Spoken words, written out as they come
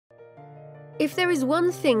If there is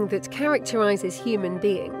one thing that characterizes human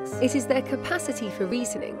beings, it is their capacity for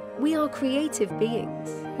reasoning. We are creative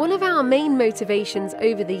beings. One of our main motivations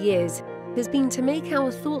over the years has been to make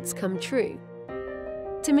our thoughts come true,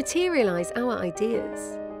 to materialize our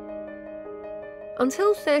ideas.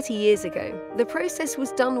 Until 30 years ago, the process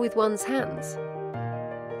was done with one's hands.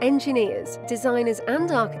 Engineers, designers,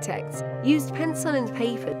 and architects used pencil and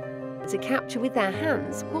paper to capture with their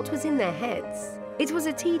hands what was in their heads. It was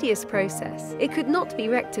a tedious process. It could not be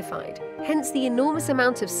rectified, hence the enormous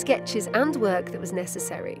amount of sketches and work that was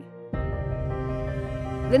necessary.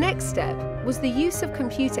 The next step was the use of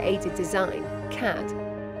computer-aided design,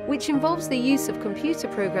 CAD, which involves the use of computer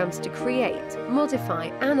programs to create, modify,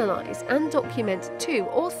 analyze, and document 2-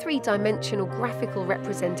 or 3-dimensional graphical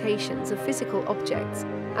representations of physical objects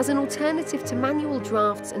as an alternative to manual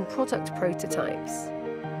drafts and product prototypes.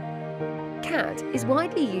 CAD is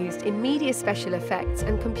widely used in media special effects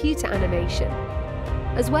and computer animation,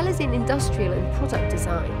 as well as in industrial and product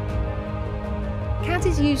design. CAD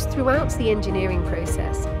is used throughout the engineering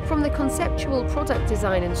process, from the conceptual product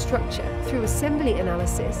design and structure through assembly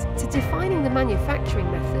analysis to defining the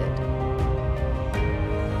manufacturing method.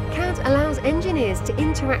 CAD allows engineers to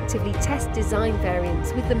interactively test design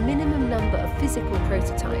variants with the minimum number of physical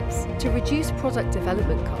prototypes to reduce product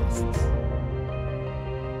development costs.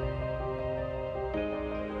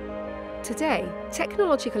 Today,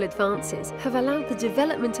 technological advances have allowed the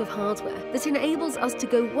development of hardware that enables us to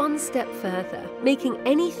go one step further, making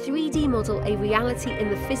any 3D model a reality in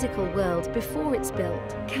the physical world before it's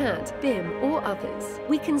built. CAD, BIM, or others.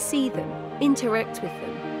 We can see them, interact with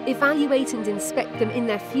them, evaluate and inspect them in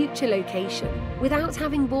their future location without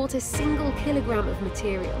having bought a single kilogram of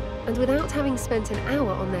material and without having spent an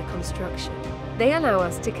hour on their construction. They allow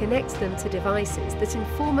us to connect them to devices that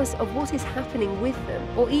inform us of what is happening with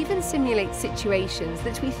them, or even simulate situations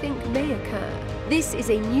that we think may occur. This is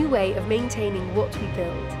a new way of maintaining what we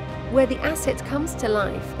build, where the asset comes to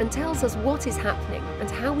life and tells us what is happening and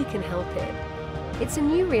how we can help it. It's a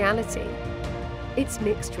new reality. It's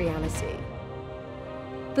mixed reality.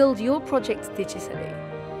 Build your project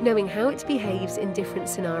digitally, knowing how it behaves in different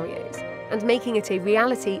scenarios, and making it a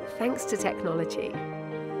reality thanks to technology.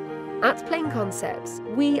 At Plain Concepts,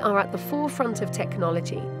 we are at the forefront of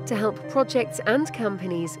technology to help projects and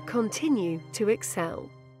companies continue to excel.